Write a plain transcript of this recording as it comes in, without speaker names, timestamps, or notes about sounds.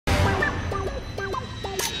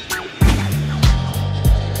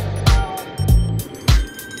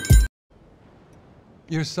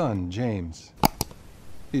Your son, James.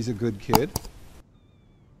 He's a good kid.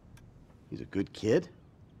 He's a good kid?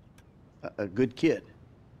 A good kid?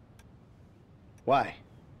 Why?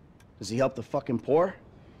 Does he help the fucking poor?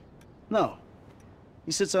 No.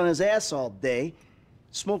 He sits on his ass all day,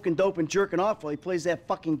 smoking dope and jerking off while he plays that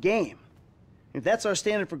fucking game. If that's our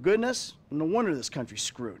standard for goodness, no wonder this country's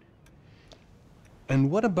screwed.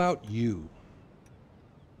 And what about you?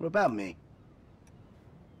 What about me?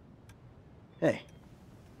 Hey.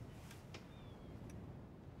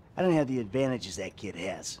 I don't have the advantages that kid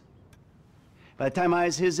has. By the time I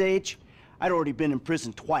was his age, I'd already been in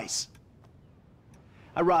prison twice.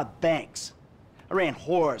 I robbed banks. I ran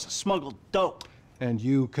whores. I smuggled dope. And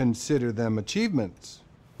you consider them achievements?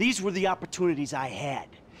 These were the opportunities I had.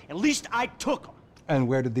 At least I took them. And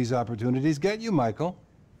where did these opportunities get you, Michael?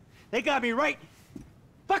 They got me right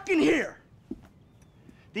fucking here.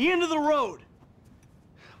 The end of the road.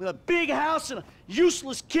 With a big house and a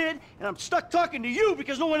useless kid, and I'm stuck talking to you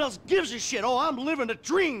because no one else gives a shit. Oh, I'm living a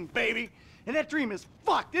dream, baby. And that dream is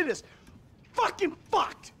fucked. It is fucking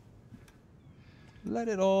fucked. Let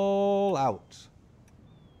it all out.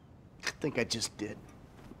 I think I just did.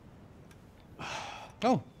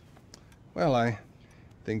 Oh, well, I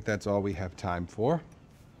think that's all we have time for.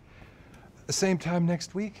 The same time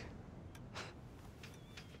next week?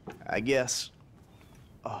 I guess.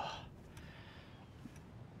 I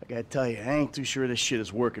gotta tell you, I ain't too sure this shit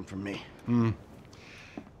is working for me.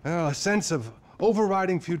 Well, a sense of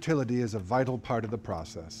overriding futility is a vital part of the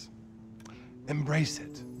process. Embrace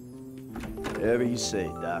it. Whatever you say,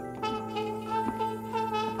 Doc.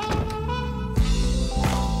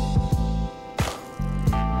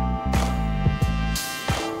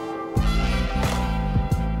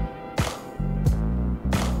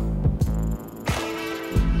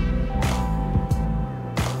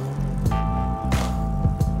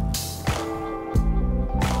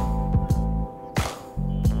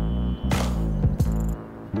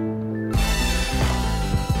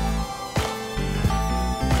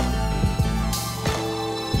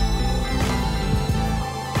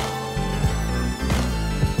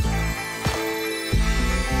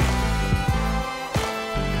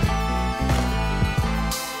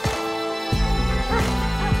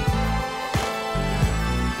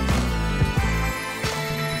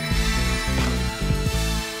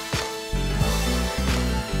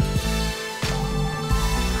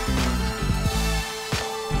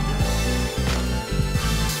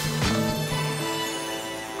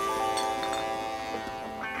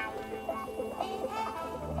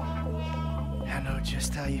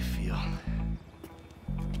 Just how you feel.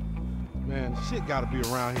 Man, shit gotta be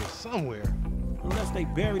around here somewhere. Unless they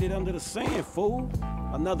buried it under the sand, fool.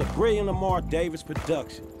 Another brilliant Lamar Davis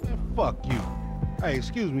production. Man, fuck you. Hey,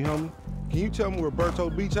 excuse me, homie. Can you tell me where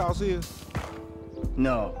Berto Beach House is?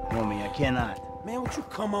 No, homie, I cannot. Man, would you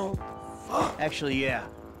come on? Fuck. Actually, yeah.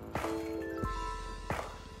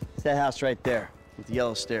 It's that house right there, with the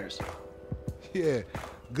yellow stairs. Yeah,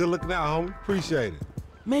 good looking out, homie. Appreciate it.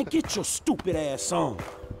 Man, get your stupid ass on.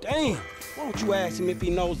 Damn, why don't you ask him if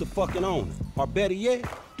he knows the fucking owner? Or better yet,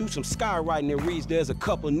 do some skywriting that reads there's a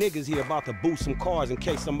couple niggas here about to boost some cars in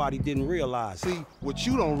case somebody didn't realize. See, what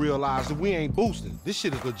you don't realize is we ain't boosting. This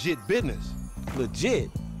shit is legit business.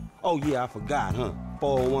 Legit? Oh yeah, I forgot, huh?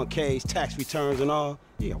 401ks, tax returns and all?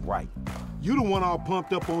 Yeah, right. You the one all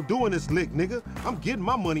pumped up on doing this lick, nigga. I'm getting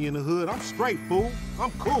my money in the hood. I'm straight, fool. I'm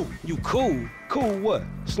cool. You cool? Cool what?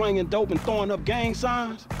 Slinging dope and throwing up gang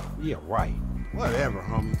signs? Yeah, right. Whatever,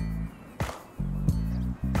 homie.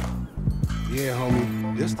 Yeah,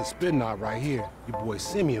 homie. This the spin knot right here. Your boy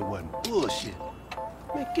Simeon wasn't bullshit.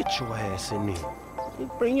 Man, get your ass in there. Hey,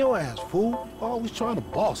 bring your ass, fool. Always trying to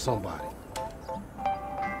boss somebody.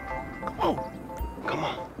 Come on. Come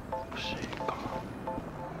on. Shit, come on.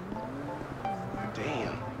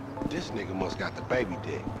 Damn. This nigga must got the baby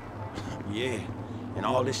dick. Yeah. And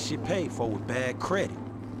all this shit paid for with bad credit.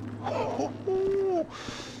 Oh,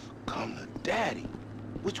 come to daddy.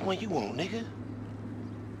 Which one you want, nigga?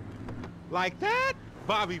 Like that?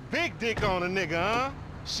 Bobby big dick on a nigga, huh?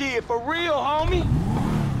 Shit, for real, homie.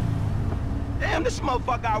 Damn, this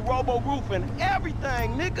motherfucker got robo-roof and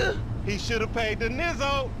everything, nigga. He should have paid the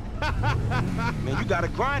nizzo. Man, you gotta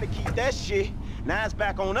grind to keep that shit. Now it's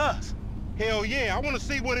back on us. Hell yeah, I want to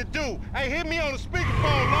see what it do. Hey, hit me on the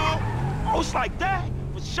speakerphone, Long. Oh, it's like that?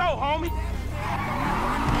 For sure, homie.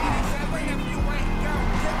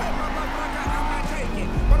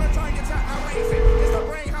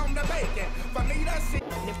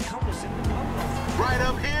 Right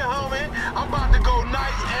up here, homie. I'm about to go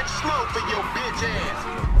nice and slow for your bitch ass.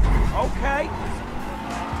 Okay.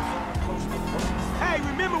 Hey,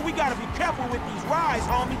 remember remember, we gotta be careful with these rides,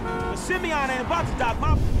 homie. The Simeon ain't about to dock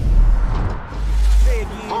my... Say it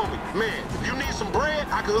again. Homie, man, if you need some bread,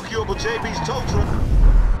 I can hook you up with JB's tow truck.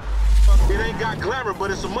 It ain't got glamour,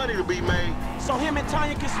 but it's some money to be made. So him and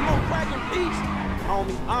Tanya can smoke crack in peace?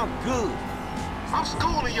 Homie, I'm good. I'm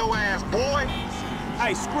schooling your ass, boy.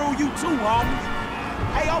 Hey, screw you too, homie.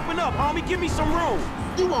 Hey, open up, homie. Give me some room.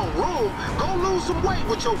 You want room? Go lose some weight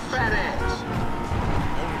with your fat ass.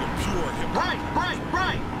 Only the pure hip. Right.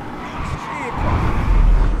 Shit.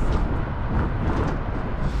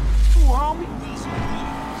 Ooh, homie.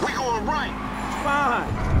 We going right. Fine.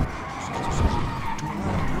 To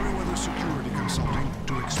allow Meriwether Security Consulting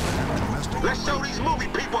to expand domestic... Let's show these movie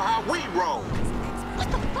people how we roll. What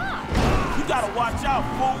the fuck? You gotta watch out,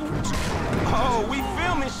 fool. Oh, we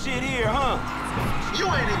filming shit here, huh? You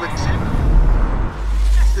ain't even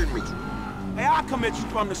testing me. Hey, I'll come at you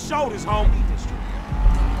from the shoulders, homie.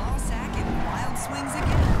 Ball sack and wild swings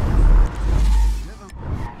again.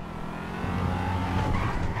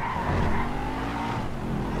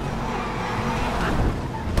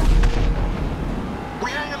 We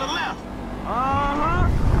hang on the left. Uh-huh.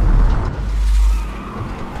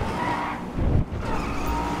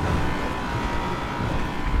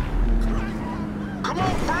 Come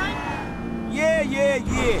on, Frank. Yeah.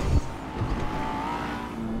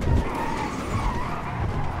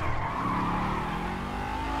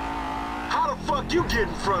 How the fuck you get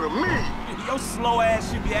in front of me? Your slow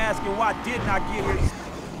ass should be asking why didn't I get here?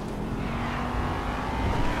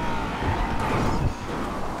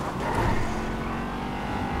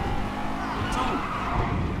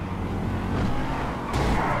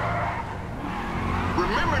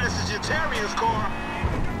 Remember, this is your Terrier's car.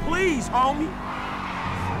 Please, homie.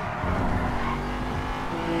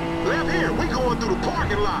 Left here, we going through the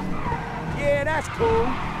parking lot. Yeah, that's cool.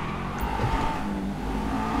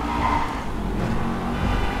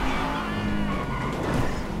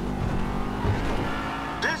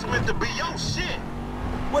 This meant to be your shit.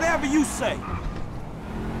 Whatever you say.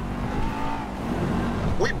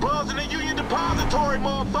 We buzzing the Union Depository,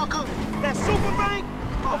 motherfucker. That super bank?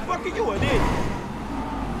 Motherfucker, you an idiot.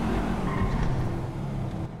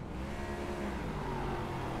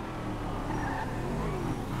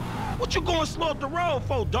 What you going slow up the road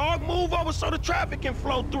for, dog? Move over so the traffic can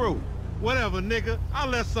flow through. Whatever, nigga. I'll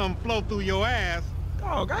let something flow through your ass.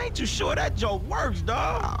 Dog, I ain't too sure that joke works,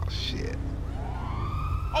 dog. Oh, shit.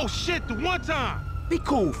 Oh, shit, the one time. Be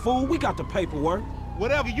cool, fool. We got the paperwork.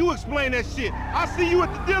 Whatever, you explain that shit. I'll see you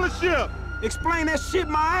at the dealership. Explain that shit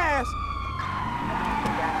my ass.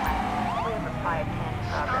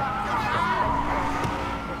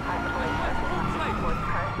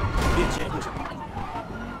 Bitch.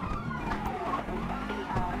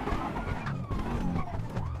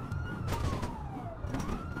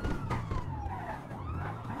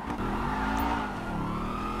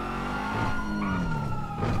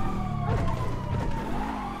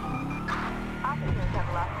 Officers have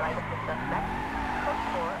lost sight of the suspect. Code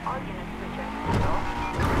 4, all units return to patrol.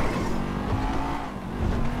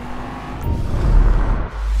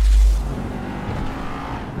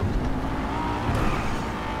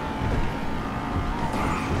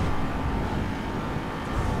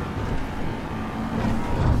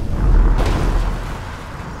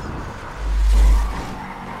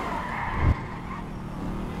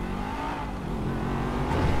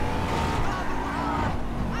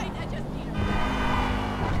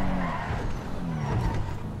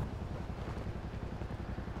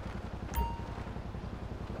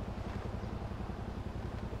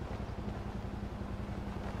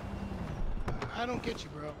 I don't get you,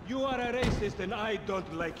 bro. You are a racist and I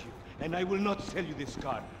don't like you. And I will not sell you this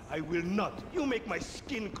car. I will not. You make my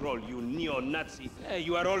skin crawl, you neo-Nazi. Hey,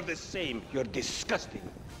 you are all the same. You're disgusting.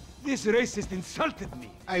 This racist insulted me.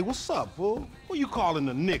 Hey, what's up, fool? Who you calling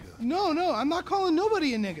a nigga? No, I'm not calling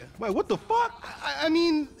nobody a nigga. Wait, what the fuck? I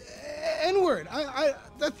mean, N-word.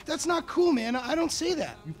 That's not cool, man. I don't say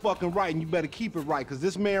that. You fucking right, and you better keep it right, because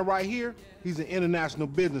this man right here, he's an international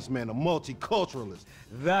businessman, a multiculturalist.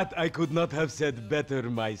 That I could not have said better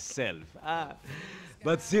myself.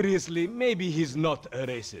 But seriously, maybe he's not a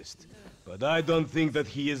racist. But I don't think that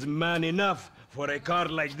he is man enough for a car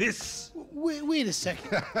like this. Wait a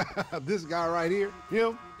second. This guy right here,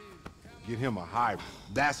 him, get him a hybrid.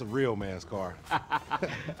 That's a real man's car.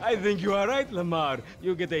 I think you are right, Lamar.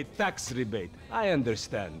 You get a tax rebate. I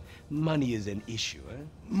understand. Money is an issue, eh?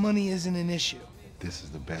 Money isn't an issue. This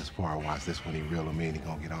is the best part. Watch this when he reel him in. He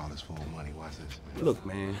gonna get all his full money. Watch this. Look,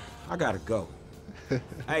 man, I gotta go.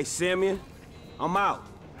 Hey, Simeon, I'm out.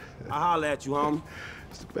 I'll holler at you, homie.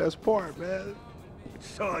 It's the best part, man.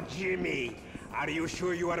 So, Jimmy, are you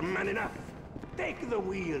sure you are man enough? take the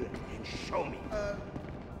wheel and show me.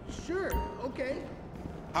 Sure, okay.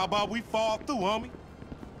 How about we fall through, homie?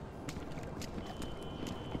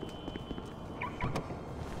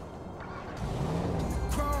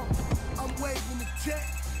 Chrome, I'm waving the tech,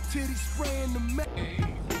 titty spraying the mess.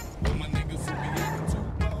 My niggas who be acting too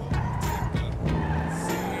bold.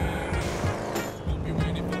 Hope you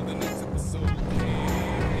ready for the next episode.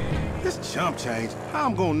 This chump change. How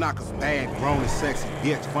I'm gonna knock a bad, grown and sexy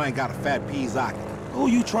bitch if I ain't got a fat Pizaki? Who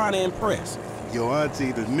you trying to impress? Your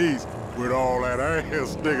auntie Denise with all that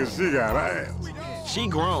ass, nigga, she got ass. She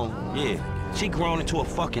grown, yeah. She grown into a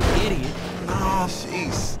fucking idiot. Oh,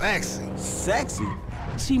 she's sexy. Sexy?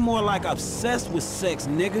 She more like obsessed with sex,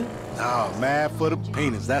 nigga. Oh, mad for the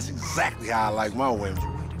penis. That's exactly how I like my women.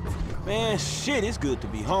 Man, shit, it's good to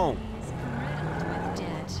be home.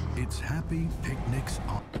 It's happy picnics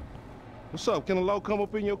on. What's up? Can a low come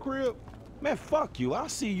up in your crib? Man, fuck you. I'll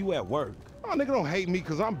see you at work. Oh, nigga, don't hate me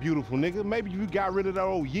because I'm beautiful, nigga. Maybe if you got rid of that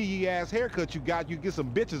old yee-yee-ass haircut you got, you get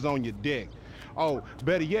some bitches on your dick. Oh,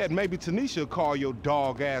 better yet, maybe Tanisha will call your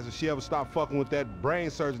dog ass if she ever stop fucking with that brain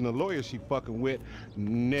surgeon, the lawyer she fucking with,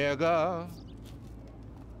 nigga.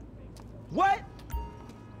 What?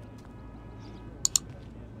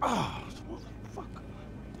 Oh, motherfucker.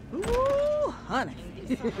 Ooh, honey.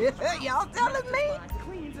 Y'all telling me?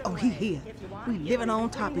 Oh, he here. We living on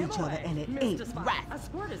top of each other, and it ain't right.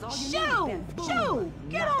 Shoo! Shoo!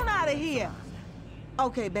 Get on out of here.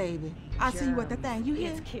 Okay, baby. I see you at the thing. You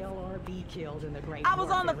hear? Kill or be killed in the great I was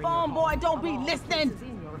on the phone, boy. Don't be listening.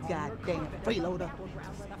 Goddamn freeloader.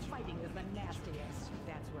 Fighting is the nastiest.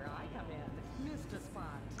 That's where I come in. Mr.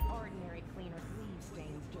 Spot. Ordinary cleaner leave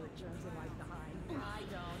stains, dirt, germs, and life behind. I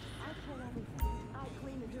don't. I kill everything. I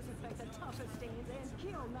clean and disinfect the toughest stains and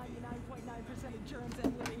kill 99.9% of germs and